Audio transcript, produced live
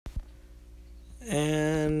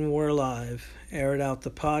And we're live. Air It Out, the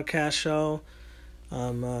podcast show.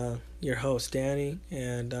 I'm your host, Danny,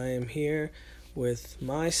 and I am here with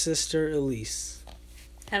my sister, Elise.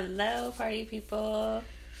 Hello, party people.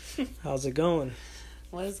 How's it going?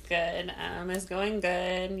 What's good? It's going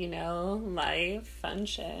good, life, fun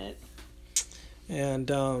shit. And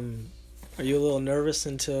are you a little nervous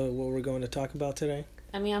into what we're going to talk about today?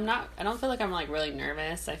 I don't feel like I'm really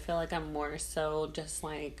nervous. I feel like I'm more so just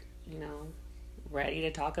ready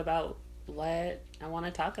to talk about what I want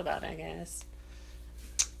to talk about, I guess.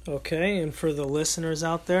 Okay, and for the listeners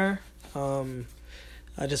out there,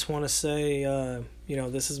 I just want to say,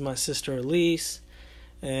 this is my sister Elise,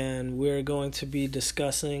 and we're going to be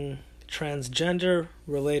discussing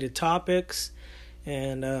transgender-related topics,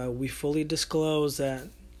 and we fully disclose that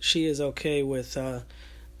she is okay with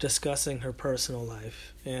discussing her personal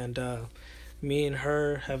life. And me and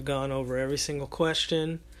her have gone over every single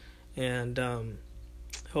question, and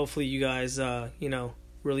hopefully you guys,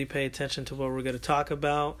 really pay attention to what we're going to talk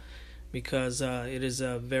about, because it is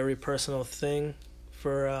a very personal thing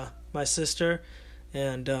for my sister,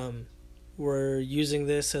 and we're using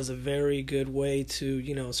this as a very good way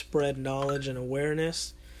to, spread knowledge and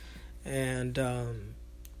awareness, and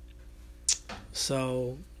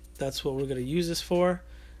so that's what we're going to use this for.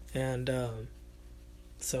 And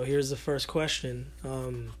so here's the first question.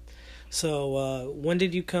 So when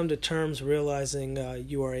did you come to terms realizing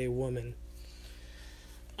you are a woman?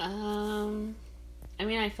 I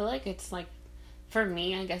feel like it's for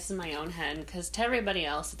me, I guess in my own head, because to everybody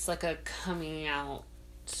else it's like a coming out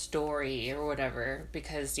story or whatever,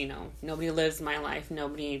 because nobody lives my life,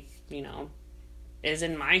 nobody is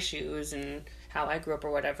in my shoes and how I grew up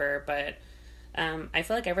or whatever. But I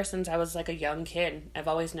feel like ever since I was a young kid, I've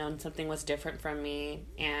always known something was different from me,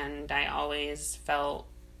 and I always felt,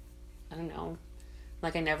 I don't know,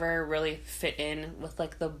 I never really fit in with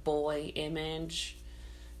the boy image.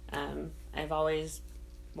 I've always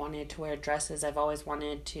wanted to wear dresses. I've always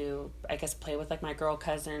wanted to, I guess, play with my girl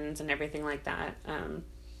cousins and everything like that. I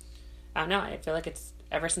don't know. I feel like it's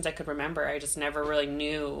ever since I could remember, I just never really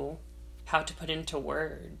knew how to put into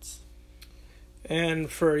words. And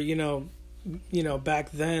for,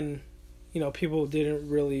 back then, people didn't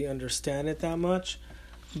really understand it that much.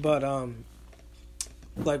 But,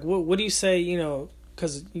 what do you say,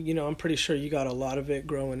 because, I'm pretty sure you got a lot of it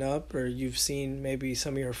growing up, or you've seen maybe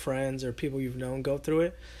some of your friends or people you've known go through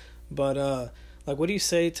it. But, what do you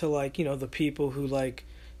say to, the people who,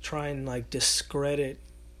 try and, discredit,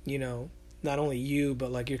 not only you,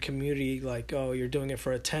 but, your community, oh, you're doing it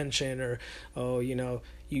for attention, or, oh,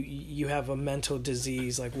 you have a mental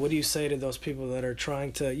disease. What do you say to those people that are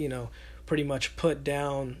trying to, pretty much put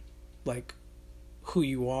down, who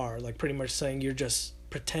you are, pretty much saying you're just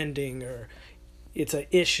pretending, or it's an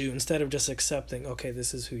issue, instead of just accepting, okay,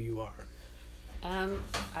 this is who you are? I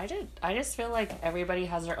just feel like everybody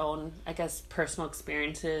has their own, I guess, personal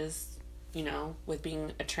experiences, with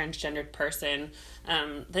being a transgendered person.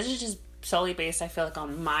 This is just solely based, I feel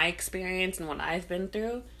on my experience and what I've been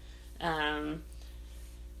through.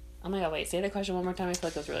 Oh my god, wait, say the question one more time. I feel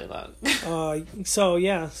it was really long. So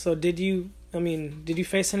did you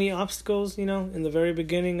face any obstacles, in the very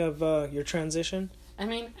beginning of your transition?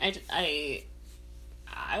 I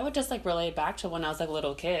would just relate back to when I was a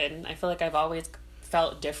little kid. I feel like I've always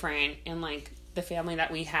felt different in the family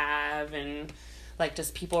that we have, and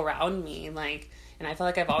just people around me, and I feel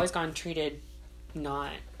like I've always gotten treated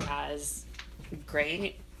not as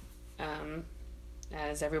great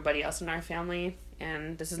as everybody else in our family.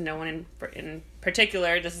 And this is no one in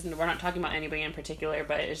particular. We're not talking about anybody in particular,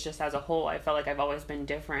 but it's just as a whole, I felt like I've always been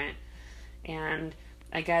different. And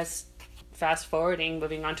I guess fast forwarding,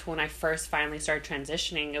 moving on to when I first finally started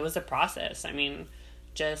transitioning, it was a process.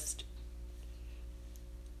 Just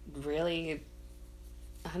really,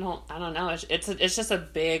 I don't know. It's just a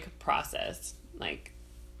big process.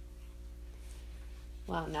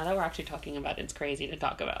 Wow, now that we're actually talking about it, it's crazy to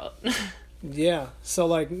talk about. Yeah. So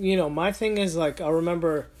my thing is I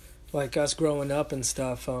remember us growing up and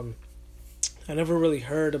stuff. I never really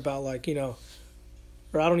heard about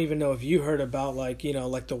or I don't even know if you heard about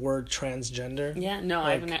the word transgender. Yeah, no,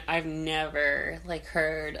 I've never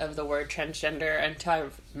heard of the word transgender until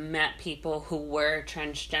I've met people who were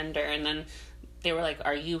transgender, and then they were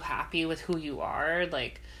are you happy with who you are?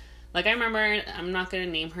 I remember, I'm not gonna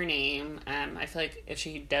name her name. I feel like if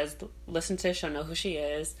she does listen to this, she'll know who she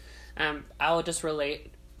is. I will just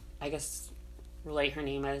relate her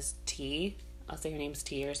name as T. I'll say her name's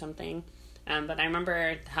T or something. But I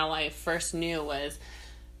remember how I first knew was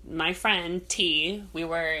my friend T, we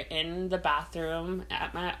were in the bathroom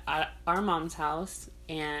at our mom's house,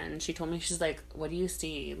 and she told me, she's like, what do you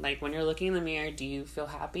see? Like, when you're looking in the mirror, do you feel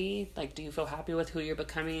happy? Like, do you feel happy with who you're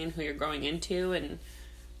becoming, who you're growing into? And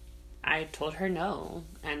I told her no.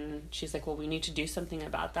 And she's like, well, we need to do something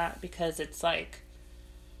about that, because it's like,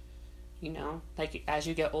 you know, like, as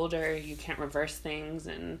you get older, you can't reverse things,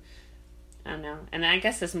 and I don't know. And I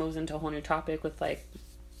guess this moves into a whole new topic with, like,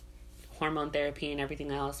 hormone therapy and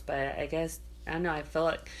everything else, but I guess, I don't know, I feel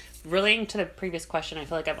like, relating to the previous question, I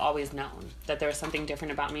feel like I've always known that there was something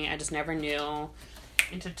different about me. I just never knew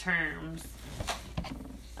into terms,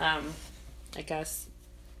 I guess,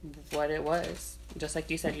 what it was. Just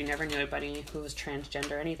like you said, you never knew anybody who was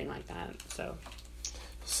transgender or anything like that,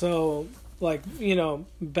 So, like, you know,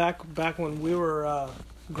 back when we were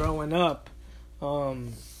growing up,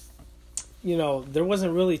 you know, there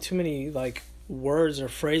wasn't really too many, like, words or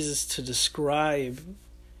phrases to describe,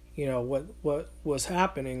 you know, what was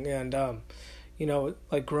happening. And you know,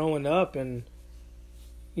 like, growing up and,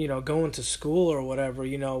 you know, going to school or whatever,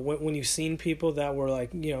 you know, when you've seen people that were,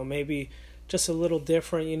 like, you know, maybe just a little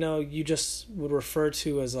different, you know, you just would refer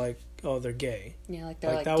to as, like, oh, they're gay. Yeah, like,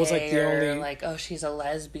 they're, like, that gay, was, like, the only, like, oh, she's a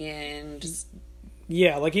lesbian, just,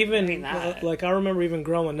 yeah, like, even, like, I remember even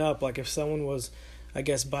growing up, like, if someone was, I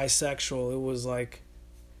guess, bisexual, it was, like,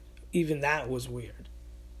 even that was weird.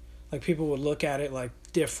 Like, people would look at it, like,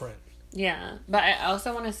 different. Yeah, but I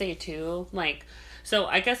also want to say, too, like, so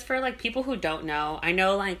I guess for, like, people who don't know, I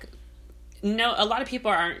know, like, no, a lot of people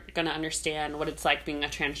aren't going to understand what it's like being a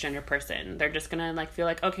transgender person. They're just going to, like, feel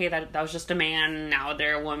like, okay, that was just a man, now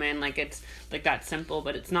they're a woman, like, it's, like, that simple,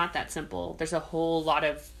 but it's not that simple. There's a whole lot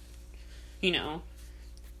of, you know,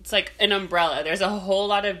 it's like an umbrella. There's a whole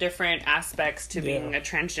lot of different aspects to being a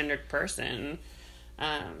transgendered person.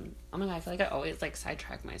 Oh my god, I feel like I always, like,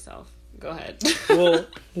 sidetrack myself. Go ahead.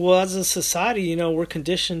 well, as a society, you know, we're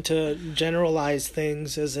conditioned to generalize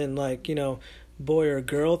things as in, like, you know, boy or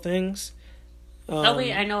girl things. Oh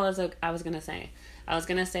wait, I know. I was gonna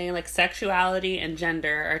say, like, sexuality and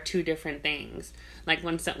gender are two different things. Like,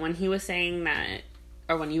 when he was saying that,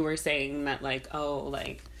 or when you were saying that, like, oh,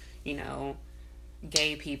 like, you know,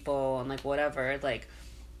 gay people and, like, whatever, like,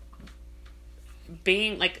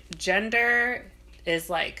 being, like, gender is,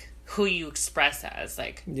 like, who you express as,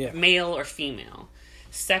 like, male or female.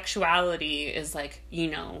 Sexuality is, like,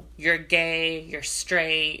 you know, you're gay, you're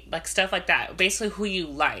straight, like, stuff like that. Basically who you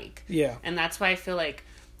like. Yeah. And that's why I feel like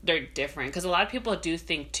they're different. Because a lot of people do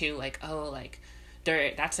think, too, like, oh, like,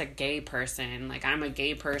 that's a gay person. Like, I'm a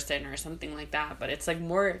gay person or something like that. But it's, like,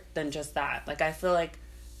 more than just that. Like, I feel like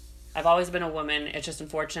I've always been a woman. It's just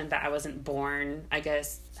unfortunate that I wasn't born, I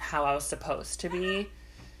guess, how I was supposed to be.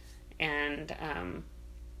 And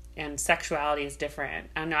sexuality is different.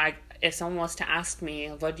 I know, if someone was to ask me,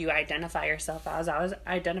 what do you identify yourself as? I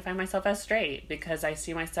identify myself as straight, because I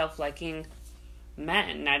see myself liking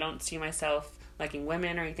men. I don't see myself liking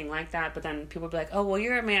women or anything like that. But then people be like, oh, well,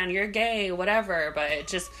 you're a man, you're gay, whatever.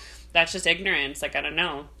 But that's just ignorance. Like, I don't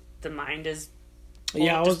know. The mind is...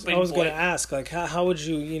 Yeah, I was going to ask, like, how would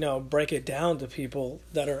you, you know, break it down to people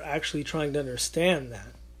that are actually trying to understand that?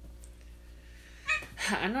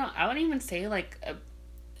 I don't know. I wouldn't even say, like...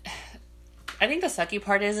 I think the sucky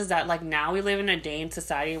part is that, like, now we live in a day in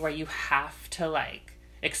society where you have to, like,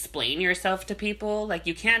 explain yourself to people. Like,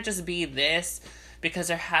 you can't just be this,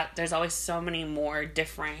 because there's always so many more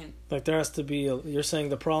different... Like, there has to be... you're saying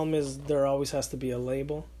the problem is there always has to be a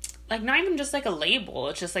label? Like, not even just, like, a label.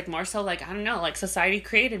 It's just, like, more so, like, I don't know, like, society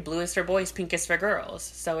created blue is for boys, pink is for girls.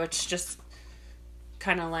 So it's just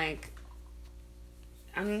kind of like...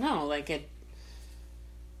 I don't know, like,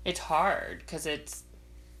 it's hard, because it's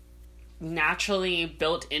naturally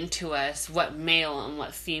built into us what male and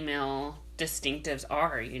what female distinctives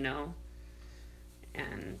are, you know?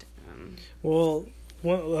 And, well,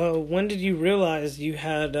 when did you realize you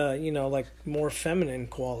had, you know, like, more feminine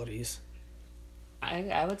qualities?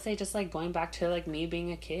 I would say just, like, going back to, like, me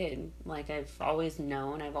being a kid. Like, I've always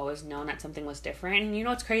known that something was different. And you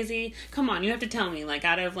know what's crazy? Come on, you have to tell me, like,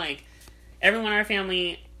 out of, like, everyone in our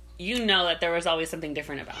family, you know that there was always something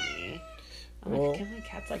different about me. My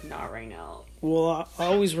cat's, like, not right now. Well, I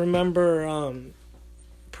always remember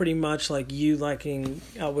pretty much, like, you liking,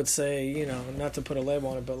 I would say, you know, not to put a label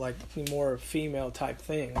on it, but, like, more female type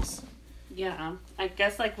things. Yeah. I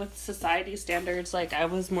guess, like, with society standards, like, I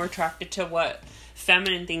was more attracted to what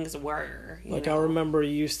feminine things were. Like, know? I remember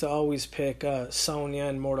you used to always pick Sonya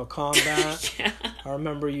in Mortal Kombat. Yeah. I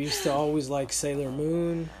remember you used to always like Sailor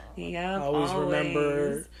Moon. Yeah, I always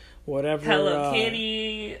remember whatever. Hello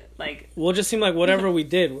Kitty, like. Well, it just seemed like whatever we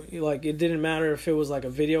did, like it didn't matter if it was like a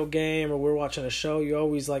video game or we were watching a show. You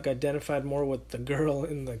always like identified more with the girl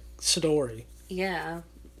in the story. Yeah,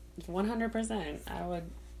 100%. I would,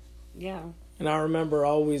 yeah. And I remember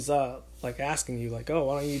always like asking you, like, "Oh,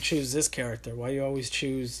 why don't you choose this character? Why do you always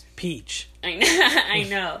choose Peach?" I know. I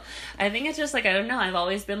know. I think it's just like, I don't know. I've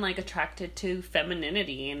always been like attracted to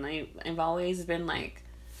femininity, and I've always been like.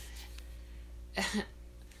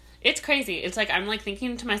 It's crazy. It's like I'm like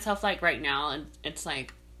thinking to myself like right now, and it's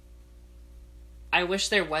like I wish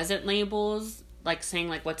there wasn't labels like saying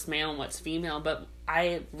like what's male and what's female, but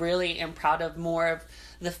I really am proud of more of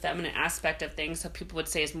the feminine aspect of things. So people would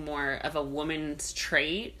say is more of a woman's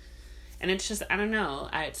trait, and it's just I don't know.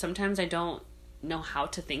 Sometimes I don't know how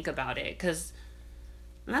to think about it because.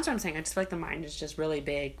 And that's what I'm saying. I just feel like the mind is just really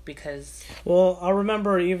big because. Well, I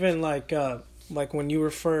remember even like when you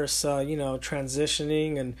were first,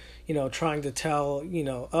 transitioning and, trying to tell,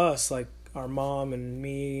 us, like our mom and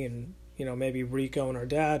me and, maybe Rico and our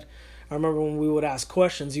dad. I remember when we would ask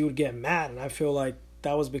questions, you would get mad. And I feel like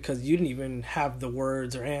that was because you didn't even have the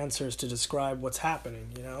words or answers to describe what's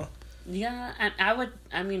happening, Yeah,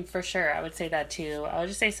 and for sure, I would say that too. I would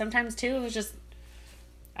just say sometimes too, it was just,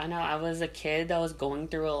 I know I was a kid that was going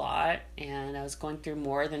through a lot, and I was going through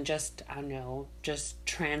more than just, just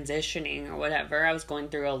transitioning or whatever. I was going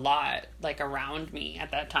through a lot, like, around me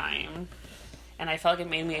at that time. And I felt like it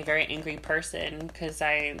made me a very angry person, because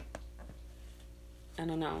I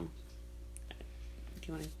don't know. Do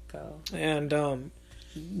you want to go? And,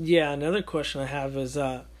 another question I have is,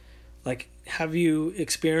 have you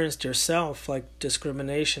experienced yourself, like,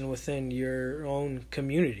 discrimination within your own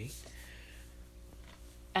community?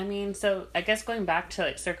 So I guess circling back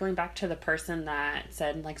to the person that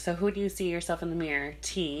said, like, so who do you see yourself in the mirror?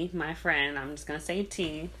 T, my friend, I'm just going to say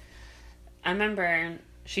T. I remember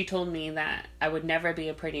she told me that I would never be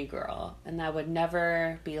a pretty girl, and I would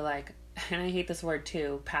never be like, and I hate this word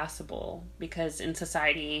too, passable, because in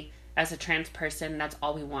society, as a trans person, that's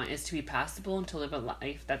all we want is to be passable and to live a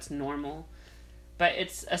life that's normal. But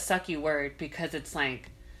it's a sucky word because it's like,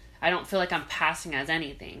 I don't feel like I'm passing as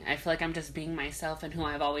anything. I feel like I'm just being myself and who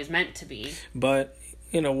I've always meant to be. But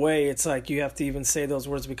in a way, it's like you have to even say those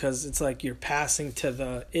words because it's like you're passing to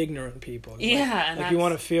the ignorant people. It's like you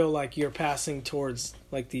want to feel like you're passing towards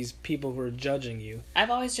like these people who are judging you.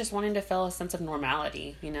 I've always just wanted to feel a sense of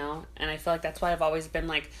normality, And I feel like that's why I've always been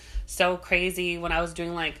like so crazy when I was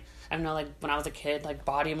doing like, I don't know, like when I was a kid, like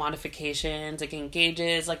body modifications, like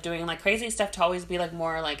engages, like doing like crazy stuff to always be like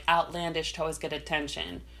more like outlandish to always get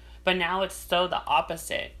attention. But now it's so the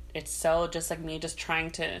opposite. It's so just like me just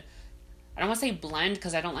trying to, I don't want to say blend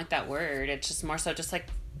because I don't like that word. It's just more so just like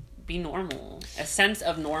be normal. A sense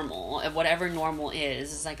of normal, of whatever normal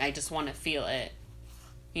is. It's like I just want to feel it,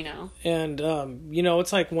 And,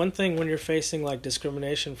 it's like one thing when you're facing like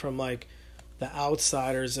discrimination from like the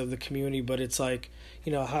outsiders of the community, but it's like,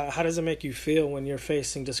 how does it make you feel when you're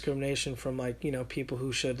facing discrimination from like, people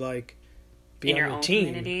who should like be in on your your own team,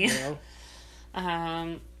 community?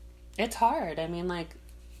 It's hard. Like,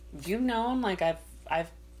 like I've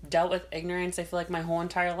dealt with ignorance, I feel like my whole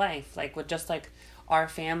entire life, like with just like our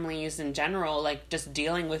families in general, like just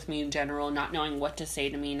dealing with me in general, not knowing what to say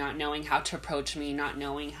to me, not knowing how to approach me, not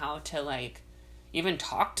knowing how to like even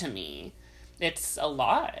talk to me. It's a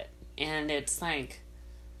lot. And it's like,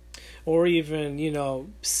 or even,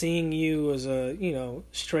 seeing you as a,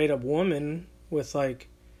 straight up woman with like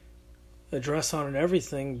a dress on and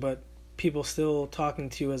everything, but people still talking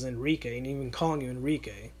to you as Enrique and even calling you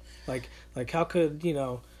Enrique. Like how could,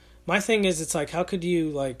 my thing is, it's like, how could you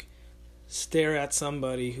like stare at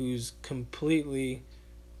somebody who's completely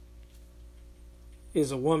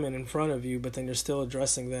is a woman in front of you, but then you're still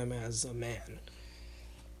addressing them as a man?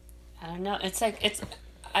 I don't know. It's like,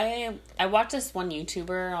 I watched this one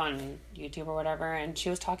YouTuber on YouTube or whatever, and she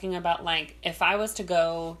was talking about like, if I was to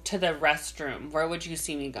go to the restroom, where would you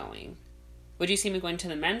see me going? Would you see me going to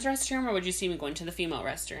the men's restroom or would you see me going to the female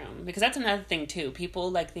restroom? Because that's another thing too.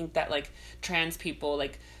 People like think that like trans people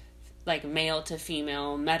like male to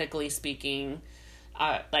female, medically speaking,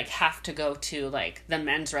 like have to go to like the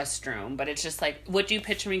men's restroom. But it's just like, would you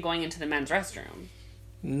picture me going into the men's restroom?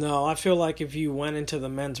 No, I feel like if you went into the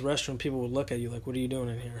men's restroom, people would look at you like, what are you doing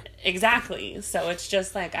in here? Exactly. So it's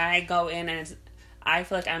just like I go in and I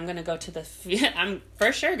feel like I'm going to go to I'm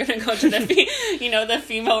for sure going to go to the, the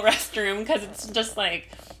female restroom because it's just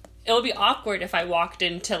like, it would be awkward if I walked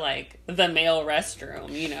into like the male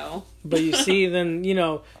restroom, But you see, then,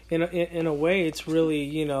 in a way, it's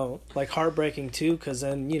really, like heartbreaking too, because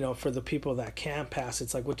then, for the people that can't pass,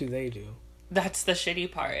 it's like, what do they do? That's the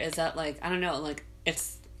shitty part is that like, I don't know, like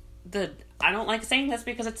it's I don't like saying this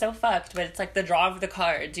because it's so fucked, but it's like the draw of the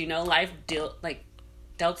cards, you know, life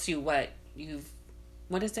dealt you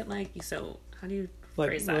what is it like? So how do you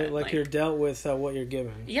phrase that? Like you're dealt with what you're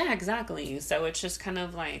given. Yeah, exactly. So it's just kind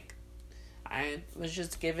of like I was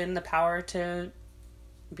just given the power to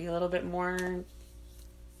be a little bit more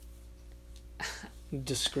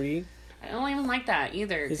discreet. I don't even like that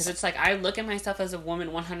either, because it's like I look at myself as a woman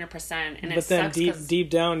 100%, and but then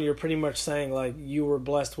deep down you're pretty much saying like you were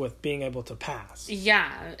blessed with being able to pass.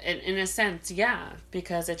 Yeah, in a sense, yeah,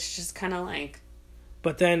 because it's just kind of like.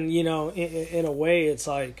 But then, you know, in a way, it's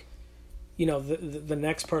like, you know, the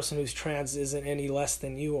next person who's trans isn't any less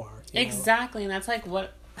than you are. Exactly, and that's like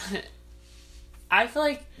what. I feel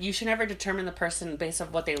like you should never determine the person based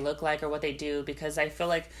on what they look like or what they do, because I feel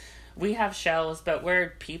like we have shells, but we're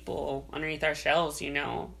people underneath our shells, you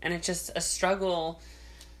know? And it's just a struggle.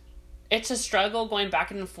 It's a struggle going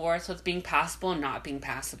back and forth with being passable and not being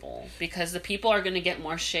passable. Because the people are going to get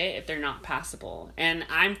more shit if they're not passable. And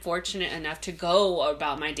I'm fortunate enough to go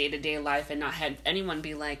about my day-to-day life and not have anyone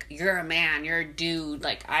be like, you're a man, you're a dude.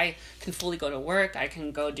 Like, I can fully go to work, I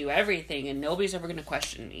can go do everything, and nobody's ever going to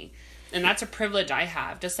question me. And that's a privilege I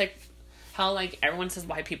have. Just like how, like, everyone says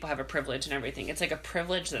white people have a privilege and everything. It's like a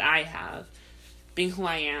privilege that I have, being who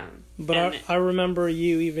I am. But I remember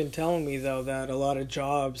you even telling me, though, that a lot of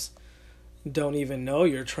jobs don't even know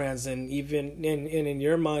you're trans. And even in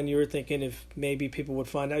your mind, you were thinking if maybe people would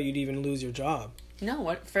find out, you'd even lose your job.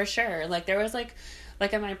 No, for sure. Like, there was, like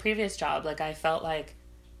at my previous job, like, I felt like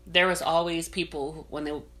there was always people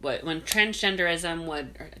when transgenderism,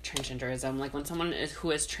 like when someone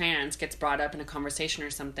who is trans gets brought up in a conversation or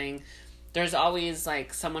something, there's always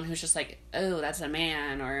like someone who's just like, oh, that's a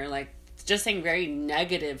man, or like just saying very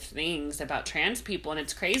negative things about trans people. And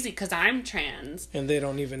it's crazy because I'm trans and they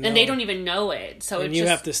don't even know it. So and you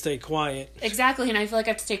have to stay quiet. Exactly. And I feel like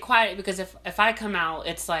I have to stay quiet because if I come out,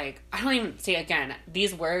 it's like, I don't even see, again,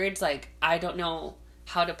 these words, like, I don't know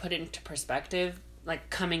how to put it into perspective, like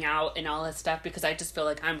coming out and all this stuff, because I just feel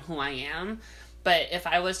like I'm who I am. But if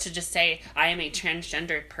I was to just say I am a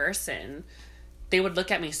transgendered person, they would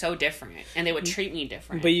look at me so different and they would treat me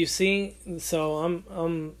different. But you see, so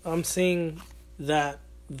I'm seeing that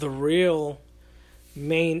the real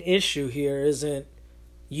main issue here isn't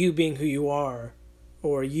you being who you are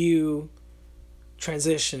or you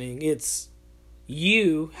transitioning. It's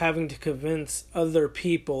you having to convince other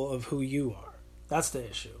people of who you are. That's the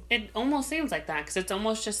issue. It almost seems like that, because it's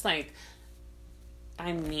almost just like,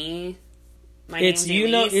 I'm me. It's you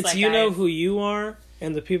know, it's you know who you are,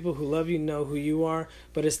 and the people who love you know who you are,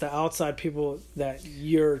 but it's the outside people that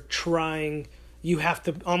you have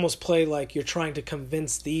to almost play like you're trying to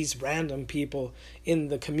convince these random people in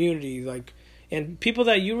the community, like, and people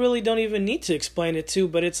that you really don't even need to explain it to,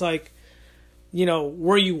 but it's like, you know,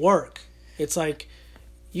 where you work. It's like,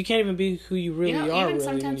 you can't even be who you really are. Even really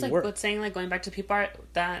sometimes, like, work. with saying, like, going back to people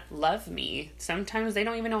that love me, sometimes they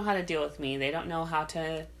don't even know how to deal with me. They don't know how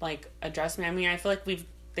to, like, address me. I mean, I feel like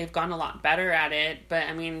they've gone a lot better at it, but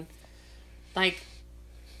I mean, like,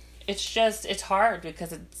 it's hard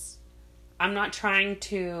because I'm not trying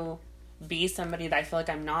to be somebody that I feel like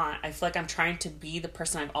I'm not. I feel like I'm trying to be the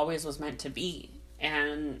person I've always was meant to be.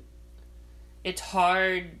 And it's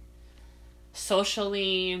hard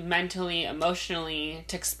socially, mentally, emotionally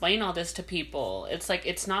to explain all this to people. It's like,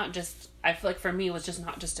 it's not just, I feel like for me it was just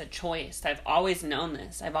not just a choice. I've always known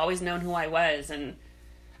this. I've always known who I was, and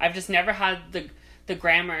I've just never had the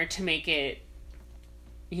grammar to make it,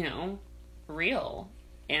 you know, real.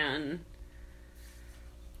 And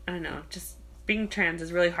I don't know, just being trans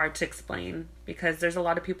is really hard to explain, because there's a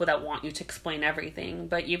lot of people that want you to explain everything,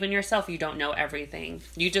 but even yourself, you don't know everything.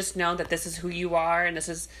 You just know that this is who you are, and this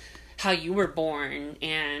is how you were born,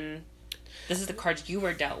 and this is the cards you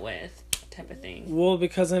were dealt with, type of thing. Well,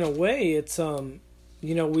 because in a way, it's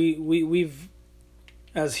you know, we've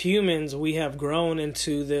as humans, we have grown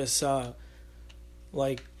into this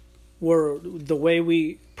like, where the way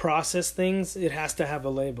we process things, it has to have a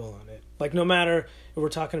label on it. Like, no matter if we're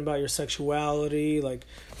talking about your sexuality, like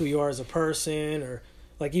who you are as a person, or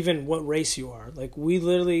like even what race you are. Like, we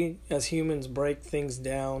literally as humans break things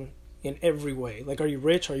down in every way. Like, are you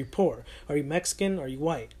rich? Are you poor? Are you Mexican? Are you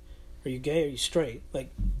white? Are you gay? Are you straight?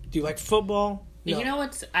 Like, do you like football? No. You know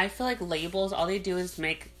what's, I feel like labels, all they do is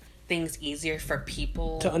make things easier for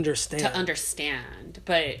people to understand.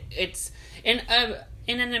 But it's in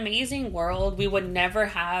an amazing world, we would never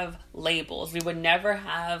have labels. We would never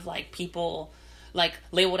have, like, people like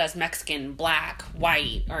labeled as Mexican, black,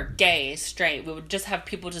 white, or gay, straight. We would just have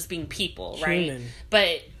people just being people, right? Human.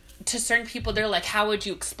 But to certain people, they're like, how would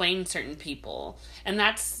you explain certain people? And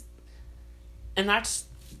that's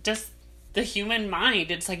just the human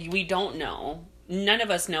mind. It's like, we don't know. None of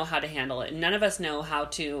us know how to handle it. None of us know how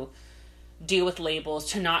to deal with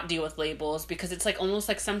labels, to not deal with labels, because it's like almost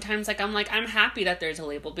like sometimes like I'm happy that there's a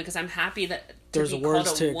label, because I'm happy that there's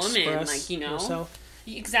words to woman, like, you know, yourself.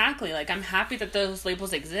 Exactly. Like, I'm happy that those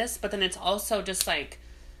labels exist, but then it's also just like,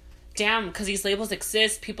 damn, because these labels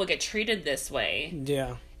exist, people get treated this way.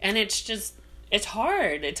 Yeah. And it's just, it's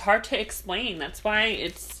hard. It's hard to explain. That's why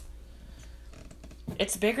it's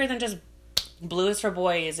bigger than just blue is for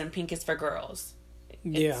boys and pink is for girls.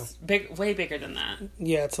 It's way bigger than that.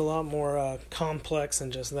 Yeah, it's a lot more complex than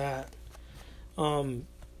just that.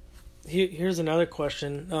 Here's another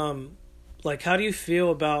question. Like, how do you feel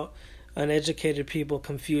about uneducated people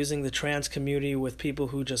confusing the trans community with people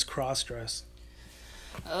who just cross-dress?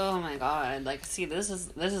 Oh my god. Like, see, this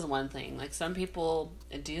is one thing. Like, some people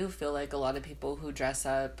do feel like a lot of people who dress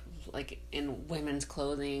up like in women's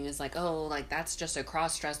clothing is like, oh, like that's just a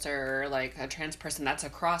cross-dresser, or like a trans person, that's a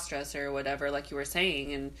cross-dresser, or whatever, like you were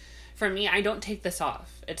saying. And for me, I don't take this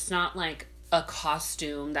off. It's not like a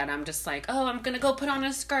costume that I'm just like, oh, I'm gonna go put on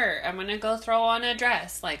a skirt, I'm gonna go throw on a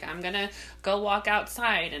dress, like I'm gonna go walk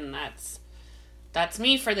outside, and that's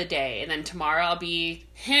me for the day, and then tomorrow I'll be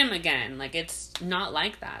him again. Like, it's not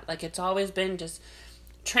like that. Like, it's always been just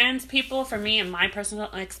trans people, for me, in my personal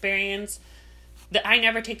experience, that I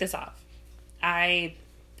never take this off. I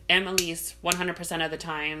am Elise 100% of the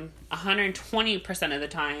time, 120% of the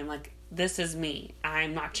time. Like, this is me.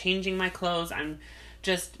 I'm not changing my clothes. I'm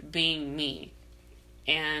just being me.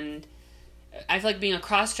 And I feel like being a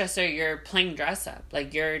cross-dresser, you're playing dress up.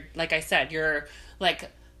 Like, you're, like I said, you're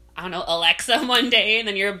like, I don't know, Alexa one day, and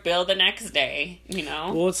then you're Bill the next day, you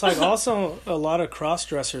know? Well, it's like also a lot of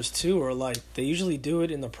cross-dressers, too, are like, they usually do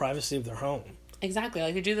it in the privacy of their home. Exactly,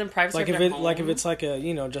 like they do them privacy like of their home. Like if it's like a,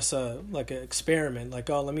 you know, just like an experiment, like,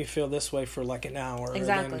 oh, let me feel this way for like an hour,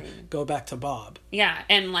 exactly, and then go back to Bob. Yeah,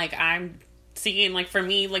 and like I'm seeing, like, for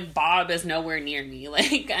me, like, Bob is nowhere near me.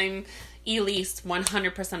 Like, I'm Elise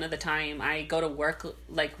 100% of the time. I go to work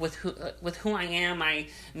like with who I am. I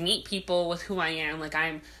meet people with who I am. Like,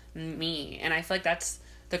 I'm me, and I feel like that's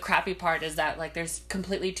the crappy part, is that like there's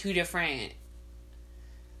completely two different.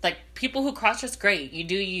 Like, people who cross-dress, great. You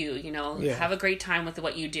do you know, have a great time with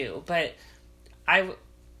what you do. But I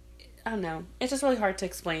don't know. It's just really hard to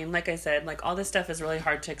explain. Like I said, like, all this stuff is really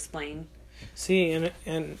hard to explain. See,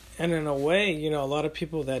 and in a way, you know, a lot of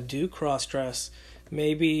people that do cross-dress,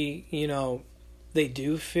 maybe, you know, they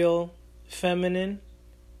do feel feminine,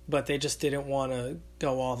 but they just didn't want to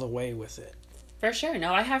go all the way with it. For sure.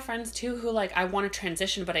 No, I have friends, too, who, like, I want to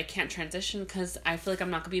transition, but I can't transition because I feel like I'm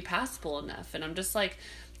not going to be passable enough. And I'm just like,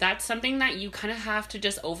 that's something that you kind of have to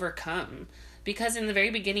just overcome. Because in the very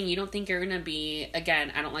beginning, you don't think you're going to be,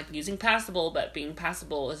 again, I don't like using passable, but being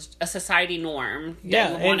passable is a society norm. Yeah,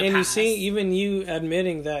 and you see, even you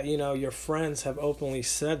admitting that, you know, your friends have openly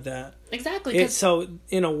said that. Exactly. So,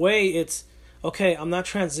 in a way, it's, okay, I'm not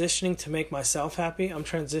transitioning to make myself happy. I'm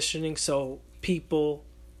transitioning so people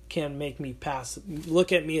can make me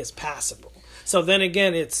look at me as passable. So then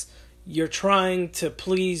again, it's, you're trying to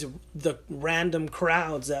please the random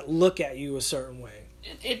crowds that look at you a certain way.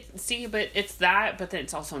 But it's that, but then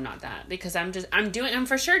it's also not that, because I'm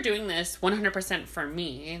for sure doing this 100% for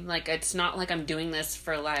me. Like, it's not like I'm doing this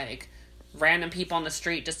for like random people on the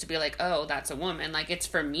street just to be like, oh, that's a woman. Like, it's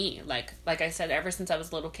for me. Like I said, ever since I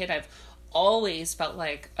was a little kid, I've always felt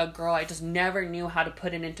like a girl. I just never knew how to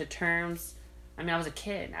put it into terms. I mean, I was a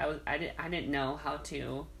kid. I didn't know how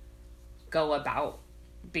to go about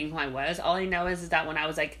being who I was. All I know is that when I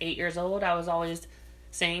was like 8 years old, I was always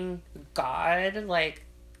saying, God, like,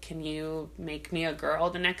 can you make me a girl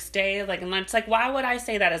the next day? Like, and it's like, why would I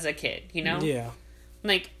say that as a kid, you know? Yeah.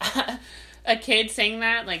 Like, a kid saying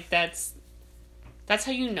that, like, that's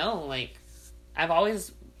how you know, like, I've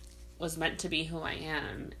always was meant to be who I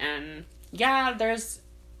am. And yeah, there's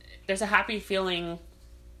a happy feeling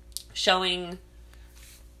showing,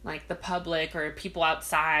 like, the public or people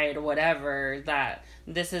outside or whatever that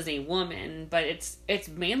this is a woman, but it's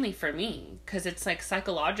mainly for me, because it's like,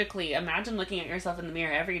 psychologically, imagine looking at yourself in the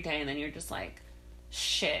mirror every day and then you're just like,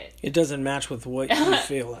 shit, it doesn't match with what you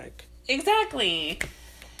feel like. Exactly.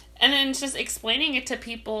 And then just explaining it to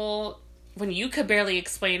people when you could barely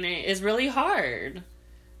explain it is really hard.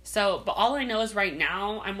 So, but all I know is right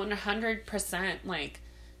now I'm 100% like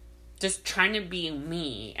just trying to be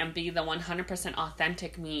me and be the 100%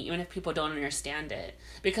 authentic me, even if people don't understand it.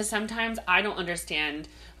 Because sometimes I don't understand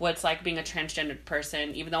what it's like being a transgender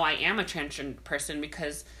person, even though I am a transgender person,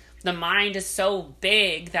 because the mind is so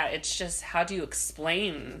big that it's just, how do you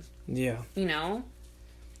explain? Yeah. You know?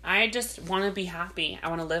 I just want to be happy. I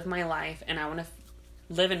want to live my life, and I want to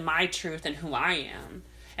live in my truth and who I am.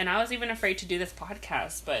 And I was even afraid to do this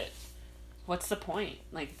podcast, but what's the point?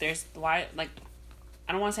 Like, I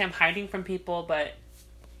don't want to say I'm hiding from people, but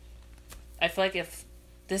I feel like if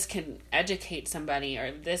this can educate somebody,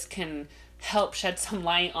 or this can help shed some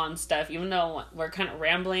light on stuff, even though we're kind of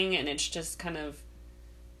rambling and it's just kind of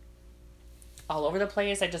all over the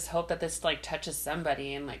place, I just hope that this, like, touches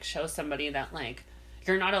somebody and, like, shows somebody that, like,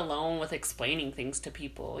 you're not alone with explaining things to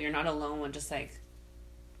people. You're not alone with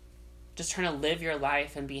just trying to live your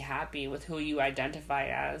life and be happy with who you identify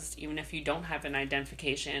as, even if you don't have an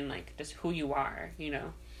identification, like, just who you are, you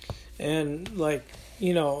know? And, like,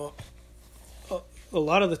 you know, a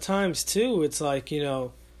lot of the times, too, it's like, you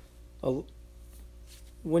know,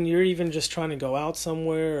 when you're even just trying to go out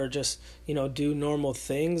somewhere or just, you know, do normal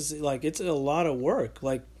things, like, it's a lot of work.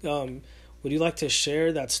 Like, would you like to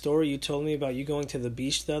share that story you told me about you going to the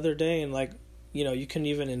beach the other day and, like, you know, you couldn't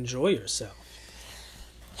even enjoy yourself?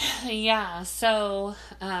 Yeah, so,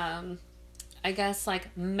 I guess,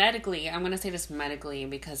 like, medically, I'm going to say this medically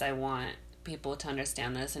because I want people to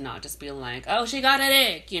understand this and not just be like, oh, she got a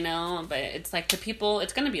dick, you know? But it's like, to people,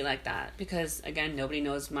 it's going to be like that because, again, nobody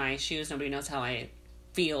knows my shoes, nobody knows how I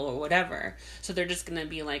feel or whatever. So they're just going to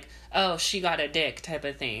be like, oh, she got a dick type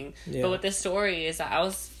of thing. Yeah. But with this story is that I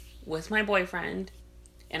was with my boyfriend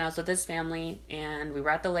and I was with his family and we were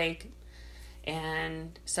at the lake.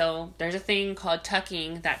 And so there's a thing called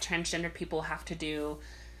tucking that transgender people have to do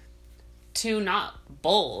to not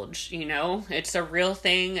bulge, you know? It's a real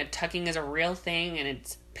thing. Tucking is a real thing, and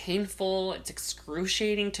it's painful. It's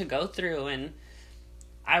excruciating to go through. And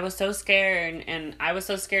I was so scared, and I was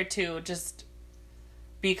so scared to just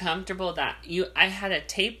be comfortable that I had to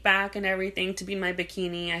tape back and everything to be in my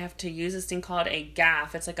bikini. I have to use this thing called a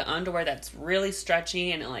gaff. It's like an underwear that's really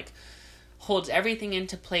stretchy, and it, like, holds everything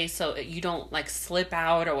into place so you don't, like, slip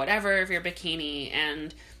out or whatever of your bikini.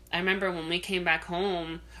 And I remember when we came back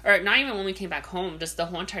home, or not even when we came back home, just the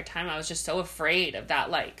whole entire time I was just so afraid of that,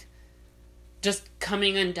 like, just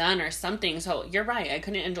coming undone or something. So you're right, I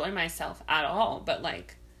couldn't enjoy myself at all. But,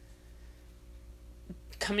 like,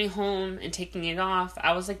 coming home and taking it off,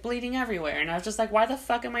 I was, like, bleeding everywhere. And I was just like, why the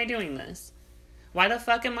fuck am I doing this? Why do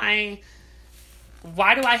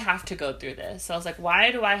I have to go through this? So I was like,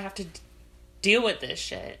 why do I have to deal with this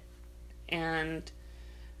shit? And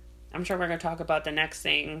I'm sure we're going to talk about the next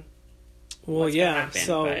thing. Well, yeah.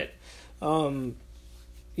 So,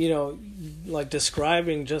 you know, like,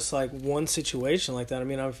 describing just, like, one situation like that. I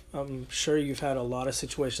mean, I'm sure you've had a lot of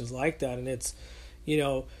situations like that, and it's, you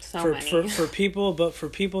know, so for people, but for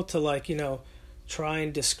people to, like, you know, try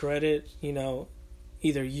and discredit, you know,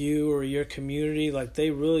 either you or your community, like,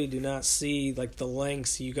 they really do not see, like, the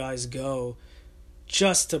lengths you guys go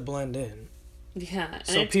just to blend in. Yeah. And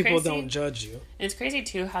so people don't judge you. It's crazy,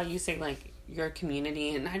 too, how you say, like, your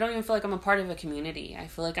community, and I don't even feel like I'm a part of a community. I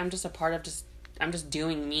feel like I'm just a part of I'm just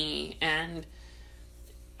doing me. And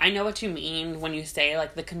I know what you mean when you say,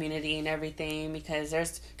 like, the community and everything, because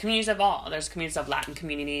there's communities of all. There's communities of Latin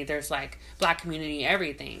community, there's, like, Black community,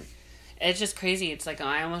 everything. It's just crazy. It's like,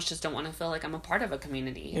 I almost just don't want to feel like I'm a part of a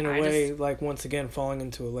community. In a way, like, once again, falling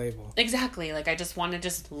into a label. Exactly. Like, I just want to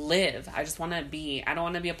just live. I just want to be. I don't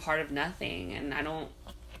want to be a part of nothing. And I don't,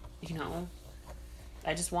 you know,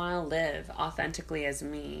 I just want to live authentically as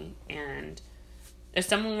me. And if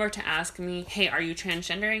someone were to ask me, hey, are you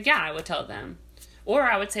transgender? Yeah, I would tell them. Or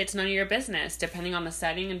I would say it's none of your business, depending on the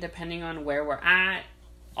setting and depending on where we're at.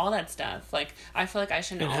 All that stuff. Like, I feel like I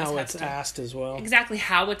shouldn't always have to... And how it's asked as well. Exactly,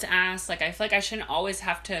 how it's asked. Like, I feel like I shouldn't always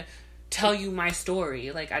have to tell you my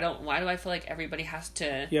story. Like, why do I feel like everybody has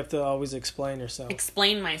to... You have to always explain yourself.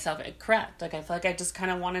 Explain myself. Correct. Like, I feel like I just kind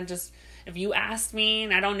of want to just... If you ask me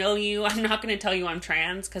and I don't know you, I'm not going to tell you I'm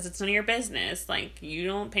trans because it's none of your business. Like, you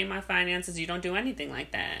don't pay my finances. You don't do anything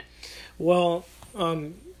like that. Well,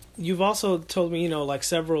 you've also told me, you know, like,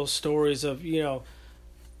 several stories of, you know...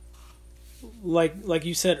 Like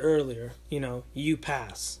you said earlier, you know, you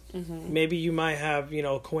pass. Mm-hmm. Maybe you might have, you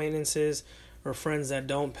know, acquaintances or friends that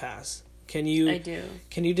don't pass. I do.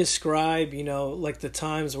 Can you describe, you know, like, the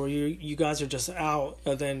times where you guys are just out,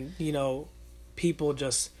 and then, you know, people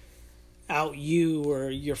just out you or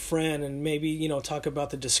your friend, and maybe, you know, talk about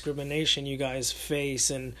the discrimination you guys face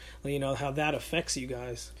and, you know, how that affects you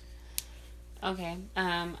guys? Okay.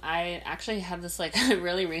 I actually had this, like,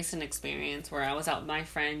 really recent experience where I was out with my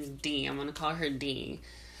friend D. I'm gonna call her D.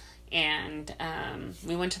 And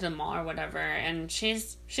we went to the mall or whatever, and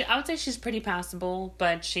I would say she's pretty passable,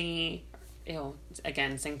 but she, you know,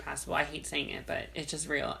 again, saying passable, I hate saying it, but it's just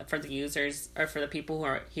real for the users or for the people who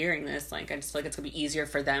are hearing this. Like, I just feel like it's gonna be easier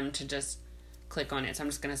for them to just click on it, so I'm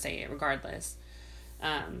just gonna say it regardless.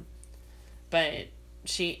 But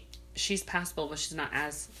she's passable, but she's not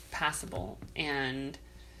as passable. And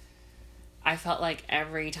I felt like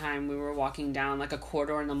every time we were walking down like a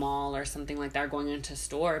corridor in the mall or something like that, or going into a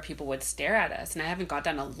store, people would stare at us. And I haven't got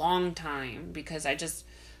that in a long time, because I just,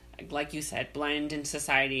 like you said, blend in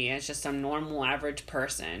society as just some normal average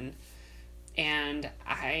person. And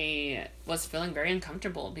I was feeling very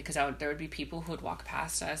uncomfortable, because there would be people who would walk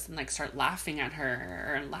past us and like start laughing at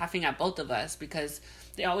her or laughing at both of us, because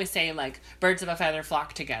they always say like birds of a feather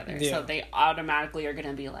flock together. Yeah. So they automatically are going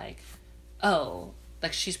to be like, oh,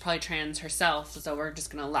 like she's probably trans herself, so we're just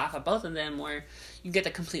going to laugh at both of them. Or you get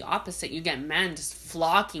the complete opposite. You get men just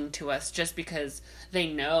flocking to us just because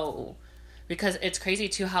they know. Because it's crazy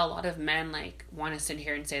too how a lot of men like want to sit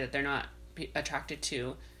here and say that they're not attracted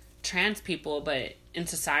to trans people, but in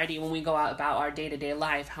society, when we go out about our day-to-day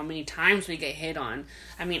life, how many times we get hit on.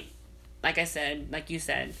 I mean, like I said, like you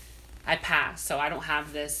said, I passed, so I don't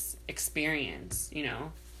have this experience, you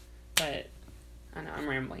know. But I know I'm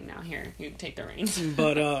rambling now. Here, you can take the reins.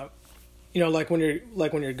 But you know, like when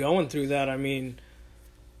you're going through that, I mean,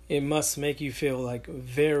 it must make you feel like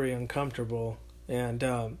very uncomfortable. And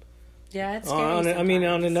yeah, it's scary. I mean,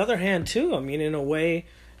 on another hand too, I mean, in a way,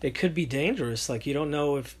 it could be dangerous. Like, you don't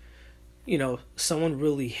know if, you know, someone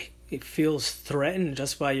really feels threatened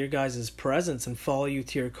just by your guys' presence and follow you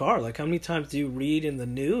to your car. Like, how many times do you read in the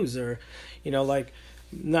news, or, you know, like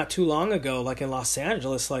not too long ago, like in Los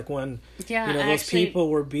Angeles, like when you know those people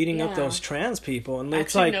were beating up those trans people, and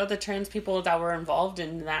it's like, know the trans people that were involved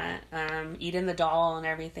in that, eating the doll and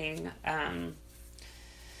everything.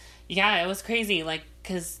 Yeah, it was crazy. Like,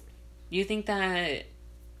 because you think that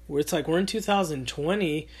it's like we're in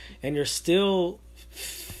 2020 and you're still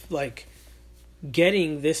like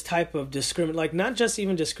getting this type of like not just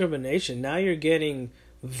even discrimination. Now you're getting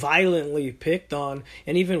violently picked on,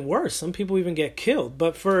 and even worse, some people even get killed.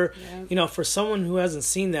 But for you know, for someone who hasn't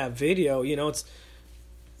seen that video, you know, it's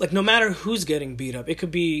like no matter who's getting beat up, it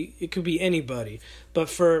could be anybody. But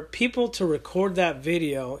for people to record that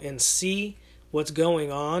video and see what's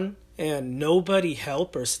going on and nobody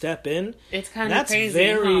help or step in, it's kind of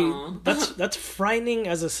crazy. That's frightening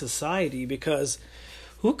as a society, because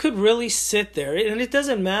who could really sit there, and it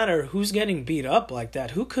doesn't matter who's getting beat up like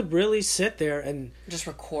that, who could really sit there and just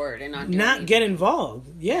record and not get involved?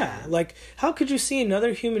 Yeah, like how could you see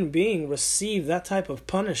another human being receive that type of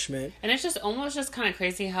punishment? And it's just almost just kind of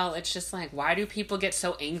crazy how it's just like, why do people get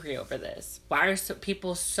so angry over this? Why are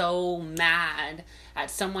people so mad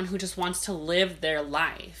at someone who just wants to live their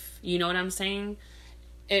life? You know what I'm saying?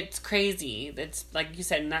 It's crazy. It's like you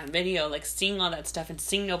said in that video, like seeing all that stuff and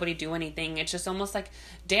seeing nobody do anything. It's just almost like,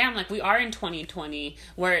 damn, like we are in 2020,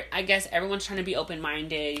 where I guess everyone's trying to be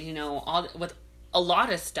open-minded, you know, all with a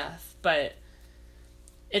lot of stuff. But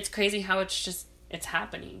it's crazy how it's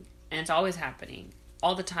happening, and it's always happening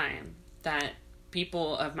all the time, that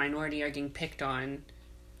people of minority are getting picked on.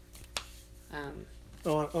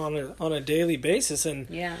 On a daily basis. And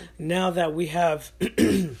now that we have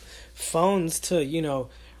phones to, you know,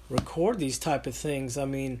 record these type of things, I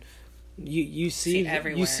mean, you see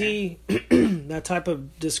that type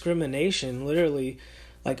of discrimination literally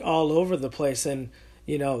like all over the place. And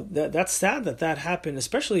you know, that's sad that happened,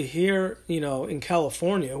 especially here, you know, in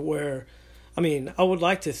California, where I mean, I would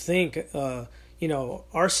like to think you know,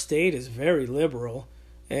 our state is very liberal,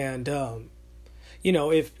 and you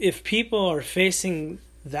know, if people are facing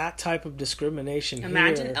that type of discrimination,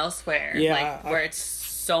 imagine elsewhere, like where it's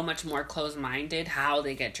so much more closed-minded, how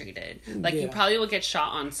they get treated. Like you probably will get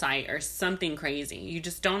shot on sight or something crazy. You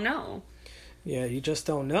just don't know. Yeah, you just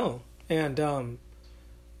don't know. And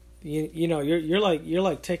you know, you're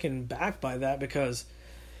like taken back by that, because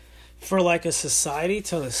for like a society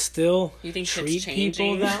to still treat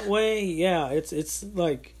people that way, it's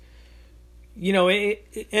like, you know, and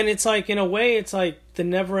it's like, in a way, it's like the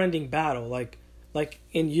never-ending battle. Like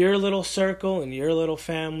in your little circle, in your little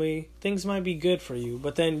family, things might be good for you,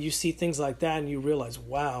 but then you see things like that and you realize,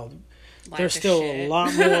 wow, there's still a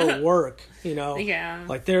lot more work, you know? Yeah.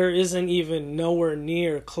 Like there isn't even nowhere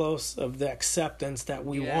near close of the acceptance that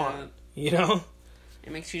we want, you know?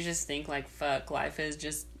 It makes you just think like, fuck, life is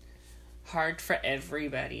just hard for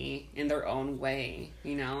everybody in their own way,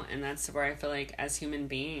 you know? And that's where I feel like as human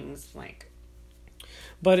beings, like,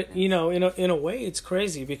 but, you know, in a way, it's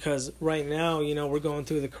crazy, because right now, you know, we're going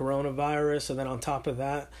through the coronavirus, and then on top of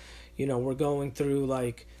that, you know, we're going through,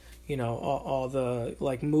 like, you know, all the,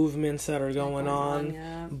 like, movements that are going on.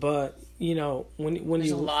 Yeah. But, you know, when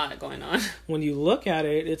there's a lot going on. When you look at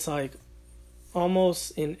it, it's like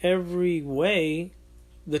almost in every way,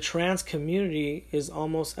 the trans community is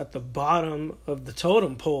almost at the bottom of the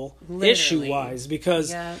totem pole, issue-wise,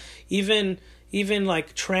 because even even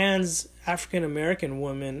like trans African American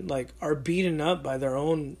women like are beaten up by their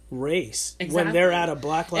own race when they're at a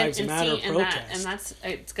Black Lives Matter protest. And that's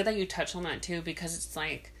it's good that you touch on that too, because it's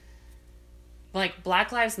like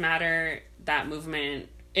Black Lives Matter, that movement,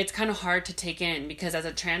 it's kind of hard to take in, because as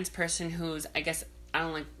a trans person who's I guess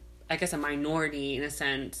a minority in a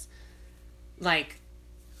sense, like,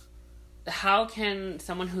 how can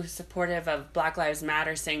someone who's supportive of Black Lives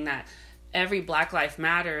Matter saying that every Black life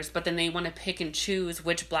matters, but then they want to pick and choose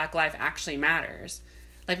which Black life actually matters?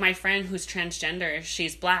 Like, my friend who's transgender,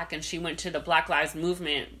 she's Black, and she went to the Black Lives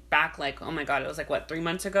movement back, like, oh my God, it was like, what, 3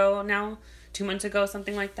 months ago now? 2 months ago,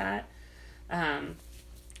 something like that.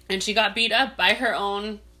 And she got beat up by her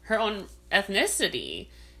own ethnicity.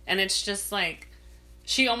 And it's just like,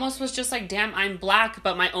 she almost was just like, damn, I'm Black,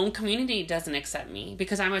 but my own community doesn't accept me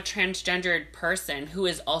because I'm a transgendered person who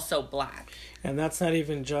is also Black. And that's not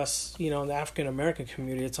even just, in the African American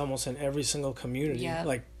community. It's almost in every single community. Yep.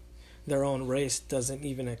 Like, their own race doesn't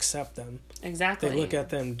even accept them. Exactly. They look at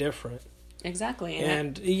them different. Exactly.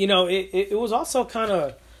 And it was also kind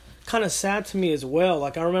of sad to me as well.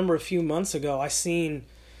 Like, I remember a few months ago, I seen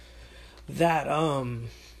that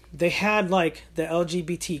they had like the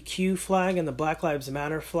LGBTQ flag and the Black Lives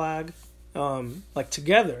Matter flag like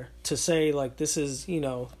together to say like this is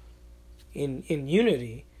in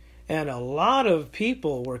unity, and a lot of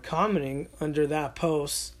people were commenting under that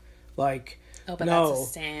post like, but no, that's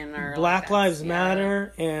a sin, or Black like Lives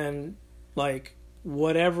Matter, and like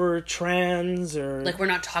whatever trans or like, we're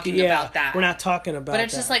not talking about that. We're not talking about that. But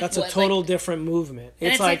it's just like, that's a total different movement.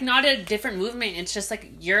 And it's like not a different movement. It's just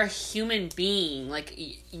like, you're a human being. Like,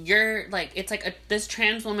 you're like, it's like this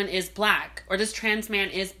trans woman is Black, or this trans man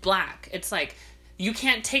is Black. It's like, you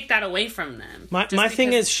can't take that away from them. My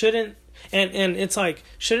thing is, shouldn't it's like,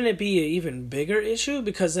 shouldn't it be an even bigger issue?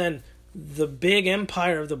 Because then the big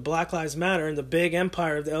empire of the Black Lives Matter and the big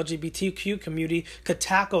empire of the LGBTQ community could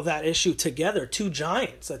tackle that issue together. Two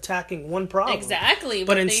giants attacking one problem. Exactly.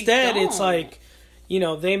 But instead, it's like,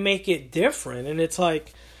 they make it different. And it's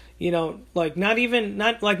like, like not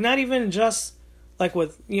even just like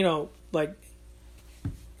with, like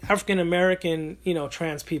African American,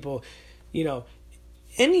 trans people,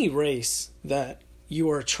 any race that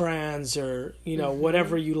you are trans or,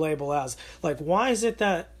 whatever you label as, like, why is it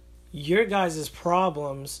that your guys'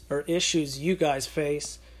 problems or issues you guys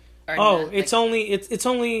face, it's only the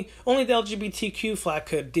LGBTQ flag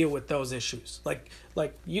could deal with those issues. Like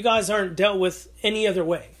you guys aren't dealt with any other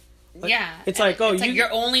way. Like, it's like, like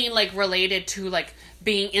you're only like related to like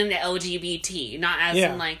being in the LGBT, not as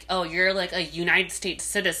in like, you're like a United States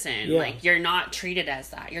citizen. Yeah. Like, you're not treated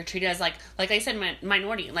as that. You're treated as like I said,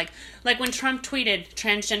 minority. Like when Trump tweeted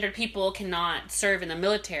transgendered people cannot serve in the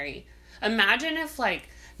military. Imagine if like,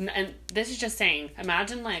 and this is just saying,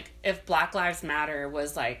 imagine like if Black Lives Matter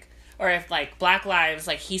was like, or if like Black Lives,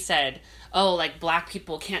 like he said, like Black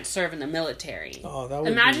people can't serve in the military. That would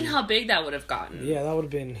imagine how big that would have gotten. Yeah, that would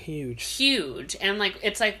have been huge. And like,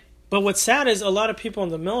 it's like, but what's sad is a lot of people in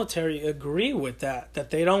the military agree with that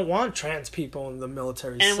they don't want trans people in the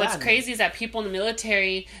military. And what's crazy is that people in the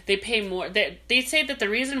military, they pay more. They say that the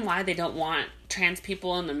reason why they don't want trans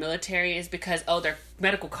people in the military is because, their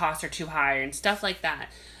medical costs are too high and stuff like that.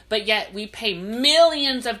 But yet we pay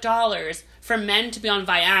millions of dollars for men to be on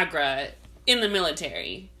Viagra in the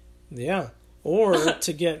military. Yeah. Or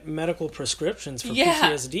to get medical prescriptions for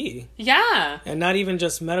PTSD. Yeah. And not even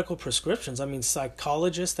just medical prescriptions. I mean,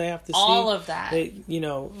 psychologists they have to see. All of that.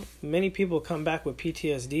 Many people come back with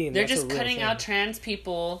PTSD. And they're just cutting out trans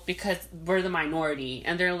people because we're the minority.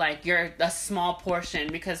 And they're like, you're a small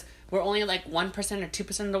portion because we're only like 1% or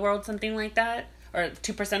 2% of the world, something like that. Or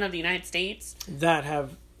 2% of the United States. That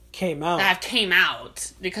have came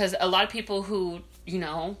out. Because a lot of people who,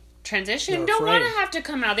 transition don't want to have to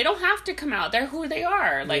come out. They don't have to come out. They're who they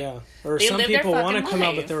are. Like, or some people want to come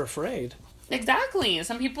out, but they're afraid. Exactly.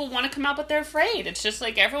 Some people want to come out, but they're afraid. It's just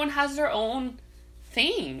like everyone has their own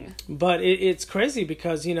thing. But it's crazy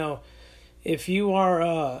because, if you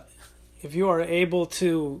are able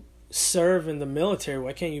to serve in the military,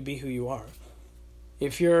 why can't you be who you are?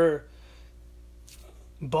 If you're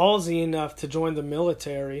ballsy enough to join the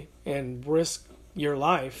military and risk your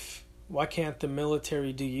life, why can't the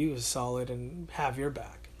military do you a solid and have your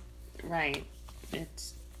back? Right.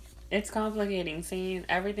 It's complicating. See,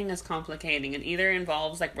 everything is complicating. It either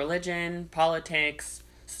involves like religion, politics,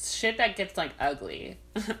 shit that gets like ugly.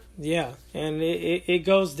 Yeah, and it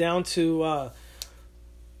goes down to a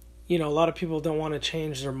lot of people don't want to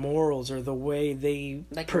change their morals or the way they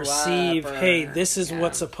perceive, this is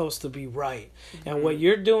what's supposed to be right. Mm-hmm. And what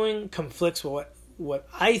you're doing conflicts with what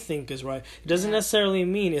I think is right. It doesn't necessarily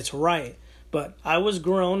mean it's right, But I was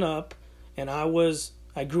grown up, and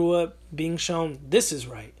I grew up being shown this is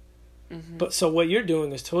right. Mm-hmm. But so what you're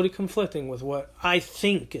doing is totally conflicting with what I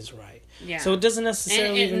think is right. Yeah. So it doesn't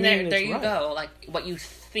necessarily even mean it's right. There you go. Like, what you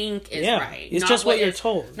think is right. It's just what you're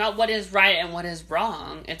told. Not what is right and what is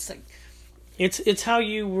wrong. It's like... It's how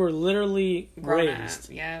you were literally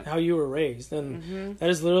raised. Yeah. How you were raised. And that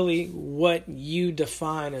is literally what you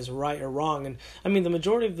define as right or wrong. And, I mean, the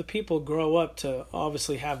majority of the people grow up to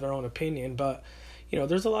obviously have their own opinion. But,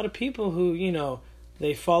 there's a lot of people who,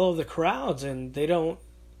 they follow the crowds and they don't...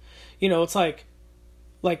 it's like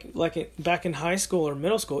back in high school or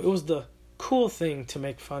middle school, it was the cool thing to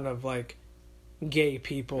make fun of, like, gay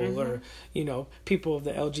people or, people of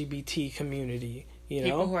the LGBT community.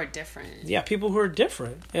 People who are different. Yeah, people who are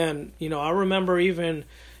different. And, I remember even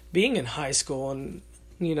being in high school and,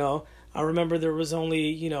 I remember there was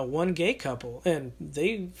only, one gay couple and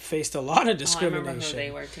they faced a lot of discrimination. I remember who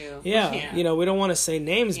they were too. Yeah. We don't want to say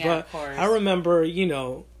names, but I remember,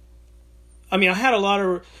 I had a lot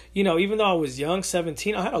of, even though I was young,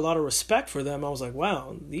 17, I had a lot of respect for them. I was like,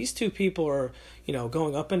 wow, these two people are,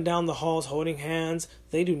 going up and down the halls, holding hands.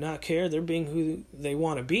 They do not care. They're being who they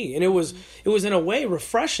want to be. And it was in a way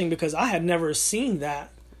refreshing because I had never seen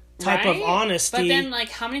that type of honesty. But then, like,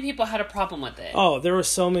 how many people had a problem with it? Oh, there were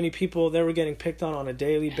so many people that were getting picked on a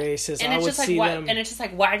daily basis. And I would see them. And it's just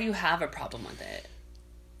like, why do you have a problem with it?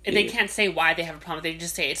 They can't say why they have a problem. They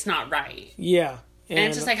just say it's not right. Yeah. And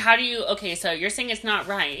it's just like, how do you... Okay, so you're saying it's not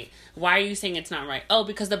right. Why are you saying it's not right? Oh,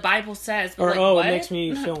 because the Bible says... Or, like, what? It makes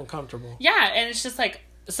me feel uncomfortable. Yeah, and it's just like...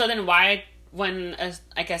 So then why, when a,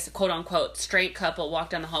 I guess, quote-unquote, straight couple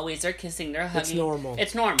walk down the hallways, they're kissing, they're hugging... It's normal.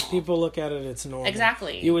 It's normal. People look at it, it's normal.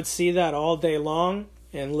 Exactly. You would see that all day long,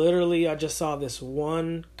 and literally I just saw this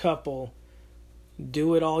one couple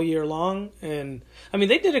do it all year long, and...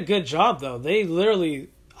 they did a good job, though. They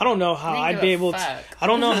literally... I don't know how I'd be able to... I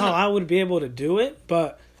don't know how I would be able to do it,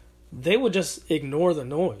 but they would just ignore the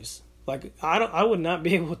noise. Like, I would not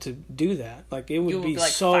be able to do that. Like, it would be like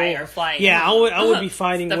so... fight or flight. Yeah, I would be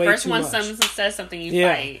fighting way too much. The first one someone says something, you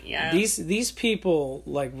fight. Yeah. These people,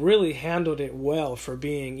 like, really handled it well for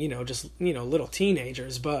being, just, little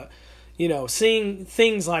teenagers. But, seeing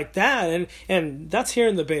things like that, and that's here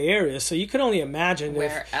in the Bay Area, so you could only imagine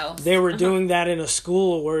where if else? They were doing that in a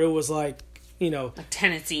school where it was like, like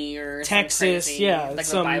Tennessee or Texas, crazy, like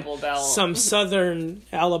the Bible Belt, some southern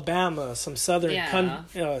Alabama, some southern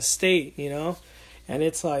state, and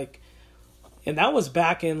it's like, and that was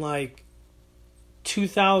back in like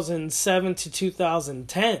 2007 to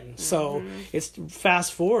 2010. So it's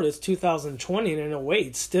fast forward, it's 2020, and in a way,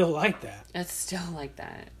 it's still like that. It's still like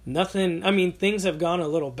that. Nothing. Things have gone a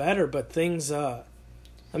little better, but things.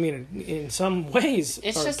 In some ways,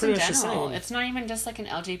 it's are just pretty in much the general. same. It's not even just like an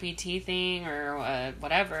LGBT thing or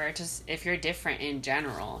whatever. Just if you're different in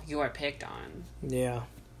general, you are picked on. Yeah.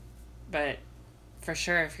 But for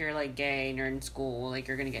sure, if you're like gay and you're in school, like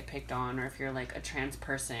you're gonna get picked on. Or if you're like a trans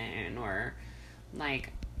person, or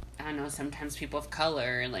like I don't know, sometimes people of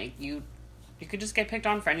color, like you could just get picked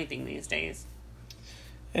on for anything these days.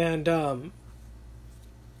 And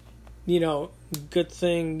good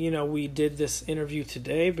thing, we did this interview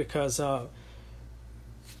today because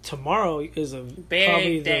tomorrow is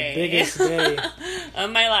probably the biggest day of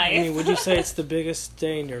my life. Would you say it's the biggest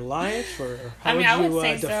day in your life, or how would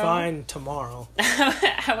you define tomorrow?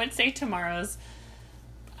 I would say tomorrow's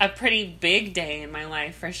a pretty big day in my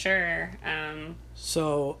life for sure.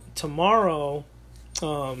 So tomorrow,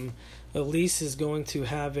 Elise is going to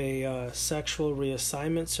have a sexual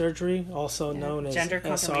reassignment surgery, also known as gender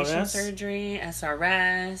confirmation SRS. surgery,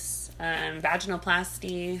 SRS,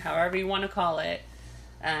 vaginoplasty, however you want to call it.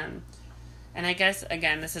 And I guess,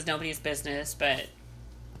 again, this is nobody's business, but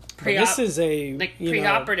this is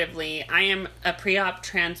preoperatively, I am a pre-op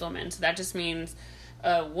trans woman, so that just means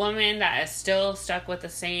a woman that is still stuck with the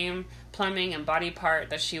same plumbing and body part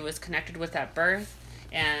that she was connected with at birth.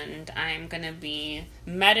 And I'm going to be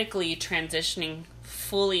medically transitioning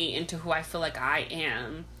fully into who I feel like I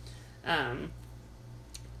am. And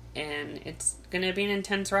it's going to be an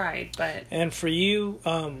intense ride, but... And for you,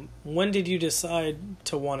 when did you decide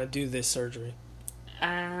to want to do this surgery?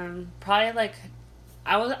 Probably like...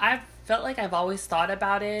 I felt like I've always thought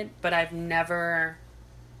about it, but I've never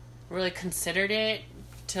really considered it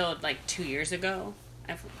till like 2 years ago.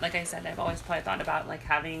 Like I said, I've always probably thought about like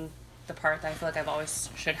having... the part that I feel like I've always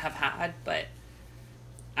should have had, but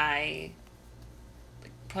I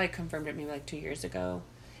probably confirmed it maybe like 2 years ago.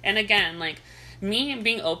 And again, like, me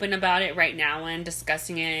being open about it right now and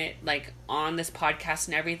discussing it, like, on this podcast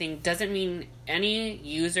and everything, doesn't mean any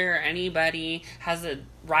user or anybody has the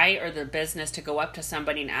right or the business to go up to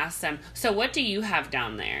somebody and ask them, so what do you have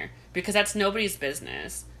down there? Because that's nobody's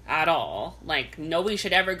business at all. Like, nobody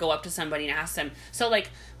should ever go up to somebody and ask them, so, like,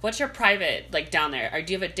 what's your private, like, down there? Or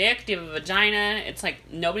do you have a dick? Do you have a vagina? It's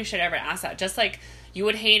like, nobody should ever ask that. Just like, you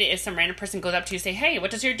would hate it if some random person goes up to you and say, hey, what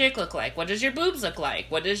does your dick look like? What does your boobs look like?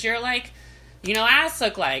 What does your, like, ass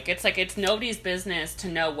look like? It's like, it's nobody's business to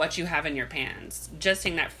know what you have in your pants. Just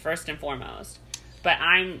saying that first and foremost. But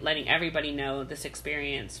I'm letting everybody know this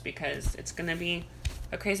experience because it's going to be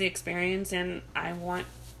a crazy experience, and I want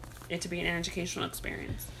it to be an educational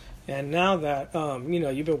experience. And now that,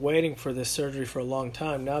 you've been waiting for this surgery for a long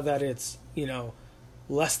time, now that it's,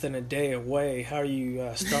 less than a day away, how are you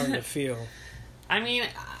starting to feel? I mean,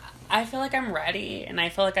 I feel like I'm ready, and I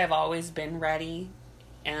feel like I've always been ready.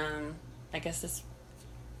 I guess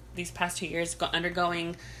these past 2 years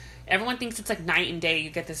undergoing, everyone thinks it's like night and day you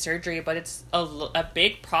get the surgery, but it's a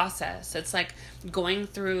big process. It's like going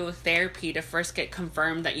through therapy to first get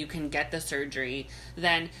confirmed that you can get the surgery,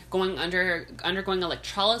 then undergoing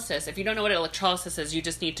electrolysis. If you don't know what electrolysis is, you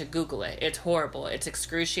just need to Google it. It's horrible. It's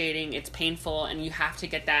excruciating. It's painful, and you have to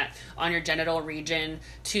get that on your genital region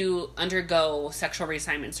to undergo sexual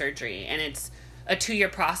reassignment surgery. And it's a 2-year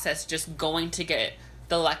process just going to get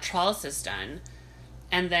the electrolysis done,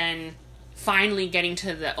 and then finally getting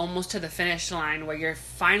to almost to the finish line where you're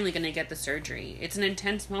finally going to get the surgery. It's an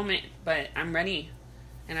intense moment, but I'm ready,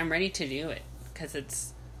 and I'm ready to do it because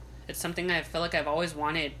it's something I feel like I've always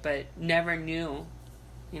wanted but never knew,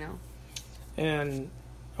 And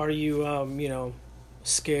are you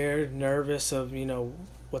scared, nervous of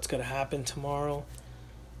what's going to happen tomorrow?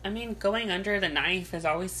 I mean, going under the knife is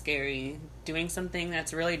always scary. Doing something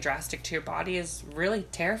that's really drastic to your body is really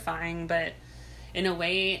terrifying, but in a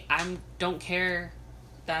way, I don't care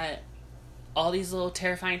that all these little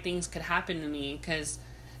terrifying things could happen to me, because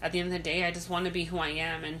at the end of the day, I just want to be who I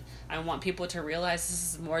am, and I want people to realize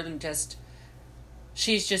this is more than just,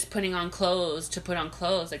 she's just putting on clothes to put on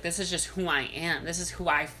clothes. Like, this is just who I am. This is who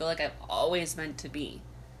I feel like I've always meant to be.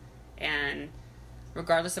 And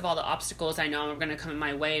regardless of all the obstacles I know are going to come in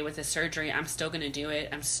my way with this surgery, I'm still going to do it.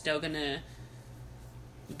 I'm still going to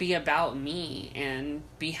be about me and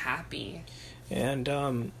be happy.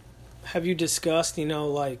 And have you discussed,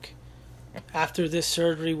 after this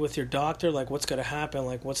surgery with your doctor, like, what's going to happen?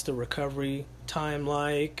 Like, what's the recovery time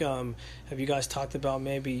like? Have you guys talked about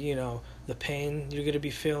maybe, the pain you're going to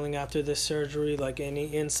be feeling after this surgery? Like, any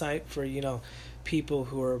insight for, people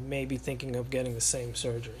who are maybe thinking of getting the same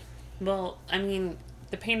surgery? Well, I mean,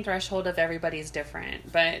 the pain threshold of everybody is different.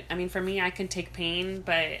 But, I mean, for me, I can take pain,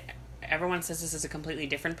 but everyone says this is a completely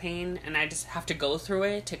different pain, and I just have to go through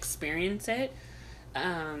it to experience it.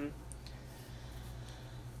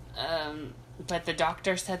 But the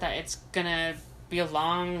doctor said that it's going to be a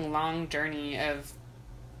long, long journey of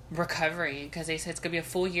recovery, because they said it's going to be a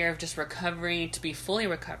full year of just recovery to be fully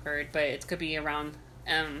recovered, but it's going to be around,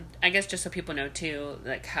 I guess just so people know too,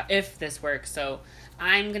 like, how, if this works. So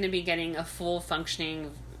I'm going to be getting a full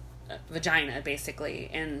functioning vagina, basically,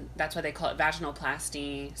 and that's why they call it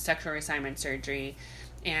vaginoplasty, sexual reassignment surgery.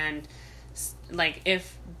 And like,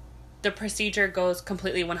 if the procedure goes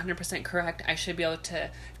completely 100% correct, I should be able to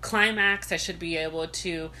climax. I should be able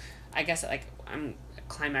to, I guess, like,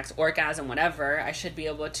 climax, orgasm, whatever. I should be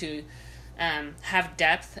able to have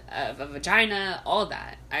depth of a vagina, all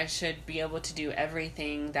that. I should be able to do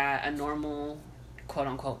everything that a normal, quote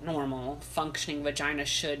unquote, normal functioning vagina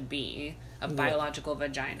should be, a biological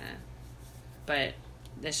vagina. But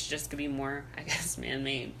this is just gonna be more, I guess,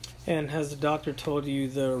 man-made. And has the doctor told you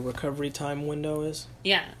the recovery time window is?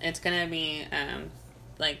 Yeah, it's gonna be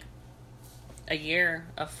like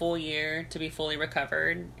a full year to be fully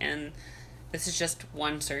recovered, and this is just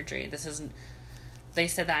one surgery. This isn't. They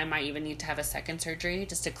said that I might even need to have a second surgery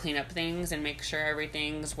just to clean up things and make sure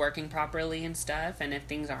everything's working properly and stuff. And if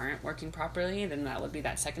things aren't working properly, then that would be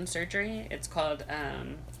that second surgery. It's called, oh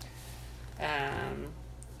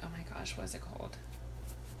my gosh, what is it called?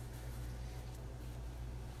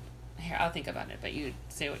 Here, I'll think about it, but you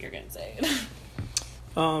say what you're going to say.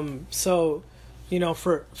 So,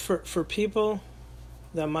 for people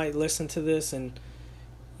that might listen to this and,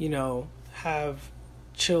 have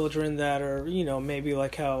children that are, maybe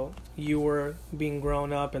like how you were being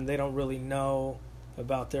grown up and they don't really know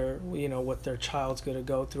about their, what their child's going to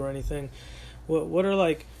go through or anything. What are,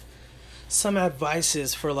 like, some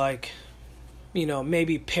advices for, like,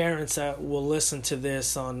 maybe parents that will listen to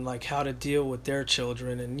this on, like, how to deal with their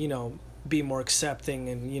children and, be more accepting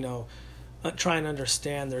and, try and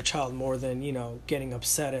understand their child more than, getting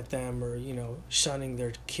upset at them or, shunning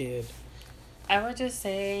their kid. I would just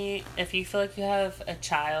say, if you feel like you have a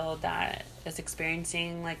child that is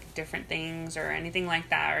experiencing like different things or anything like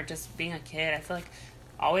that, or just being a kid, I feel like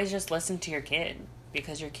always just listen to your kid,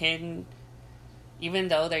 because your kid, even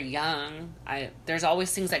though they're young, there's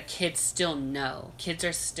always things that kids still know. Kids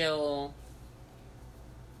are still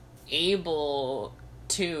able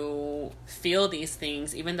to feel these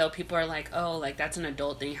things, even though people are like, oh, like that's an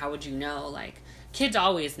adult thing, how would you know? Like, kids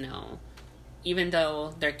always know, even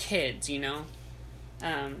though they're kids,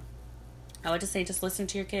 I would just say, just listen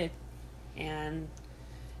to your kid. And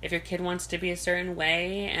if your kid wants to be a certain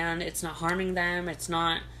way and it's not harming them, it's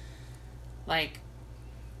not like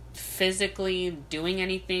physically doing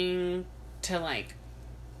anything to, like,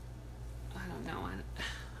 I don't know,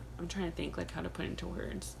 I'm trying to think like how to put it into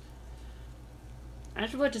words. I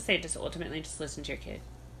would just say, just ultimately just listen to your kid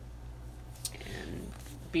and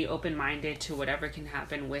be open-minded to whatever can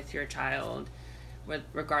happen with your child,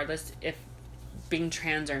 regardless if being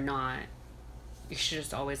trans or not. You should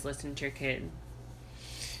just always listen to your kid.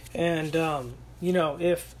 And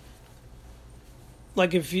if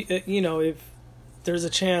if there's a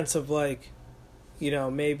chance of, like,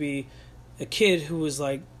 maybe a kid who is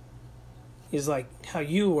like how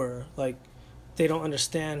you were, like, they don't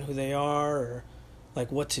understand who they are or like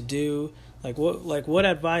what to do, what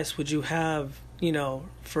advice would you have,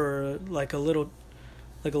 for like a little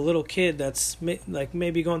kid that's like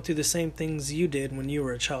maybe going through the same things you did when you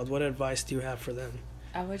were a child? What advice do you have for them?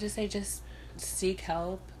 I would just say, just seek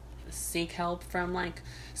help from like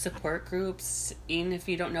support groups. Even if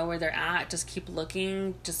you don't know where they're at, just keep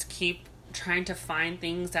looking, just keep trying to find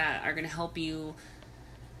things that are going to help you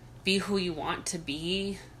be who you want to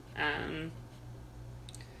be.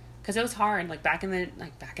 Because it was hard, like back in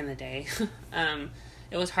the day.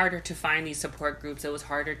 It was harder to find these support groups. It was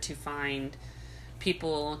harder to find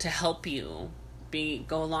people to help you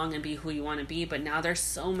go along and be who you want to be. But now there's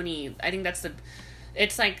so many. I think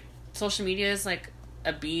it's like social media is like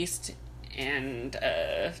a beast and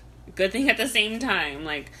a good thing at the same time.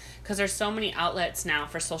 Like, because there's so many outlets now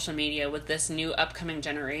for social media with this new upcoming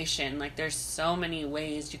generation. Like, there's so many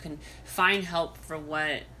ways you can find help for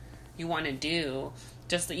what you want to do.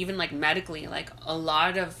 Just even like medically, like a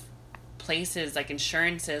lot of places, like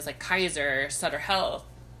insurances, like Kaiser, Sutter Health,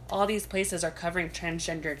 all these places are covering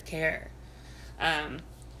transgendered care.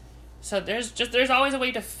 So there's always a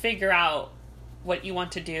way to figure out what you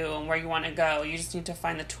want to do and where you want to go. You just need to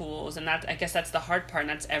find the tools, and I guess that's the hard part, and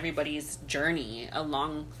that's everybody's journey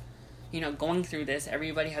along, going through this.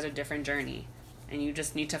 Everybody has a different journey, and you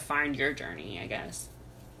just need to find your journey, I guess.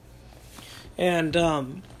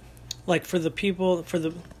 And like for people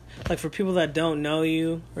that don't know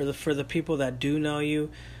you, or for the people that do know you,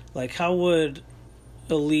 like, how would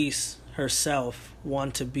Elise herself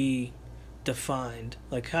want to be defined?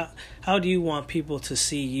 Like, how do you want people to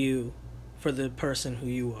see you for the person who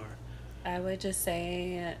you are? I would just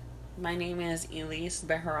say my name is Elise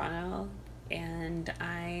Bejarano, and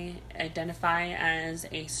I identify as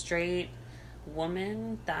a straight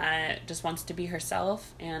woman that just wants to be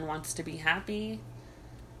herself and wants to be happy.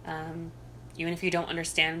 Even if you don't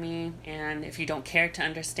understand me, and if you don't care to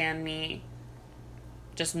understand me,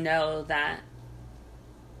 just know that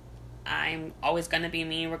I'm always going to be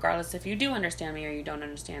me, regardless if you do understand me or you don't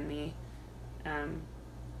understand me.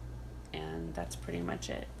 And that's pretty much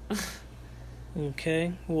it.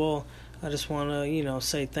 Okay. Well, I just want to,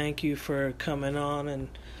 say thank you for coming on and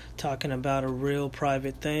talking about a real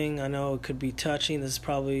private thing. I know it could be touching. This is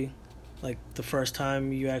probably like the first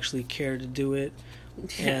time you actually cared to do it.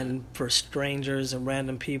 And for strangers and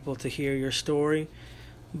random people to hear your story.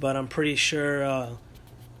 But I'm pretty sure,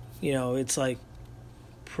 it's like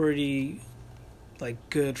pretty like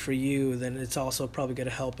good for you. Then it's also probably going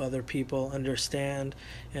to help other people understand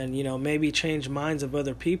and, maybe change minds of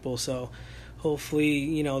other people. So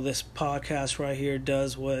hopefully, this podcast right here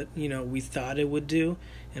does what, we thought it would do.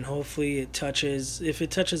 And hopefully if it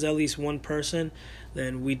touches at least one person,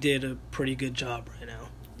 then we did a pretty good job right now.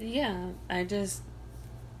 Yeah,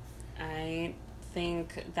 I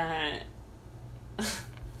think that,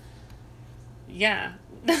 yeah,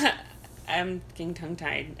 I'm getting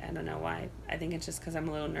tongue-tied. I don't know why. I think it's just because I'm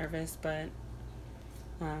a little nervous, but,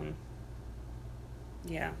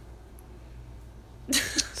 yeah.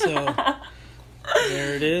 So,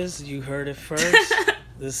 there it is. You heard it first.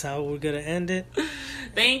 This is how we're going to end it.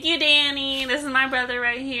 Thank you, Danny. This is my brother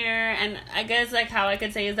right here. And I guess, like, how I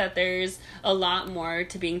could say is that there's a lot more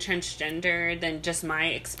to being transgender than just my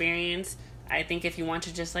experience. I think if you want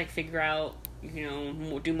to just, like, figure out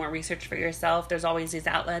do more research for yourself. There's always these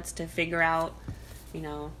outlets to figure out,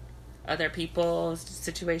 other people's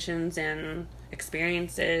situations and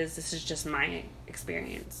experiences. This is just my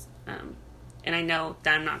experience. And I know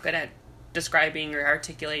that I'm not good at describing or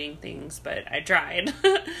articulating things, but I tried.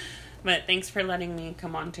 But thanks for letting me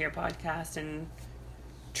come on to your podcast and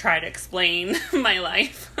try to explain my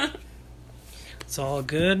life. It's all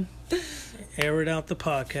good. Air it out the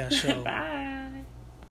podcast show. Bye.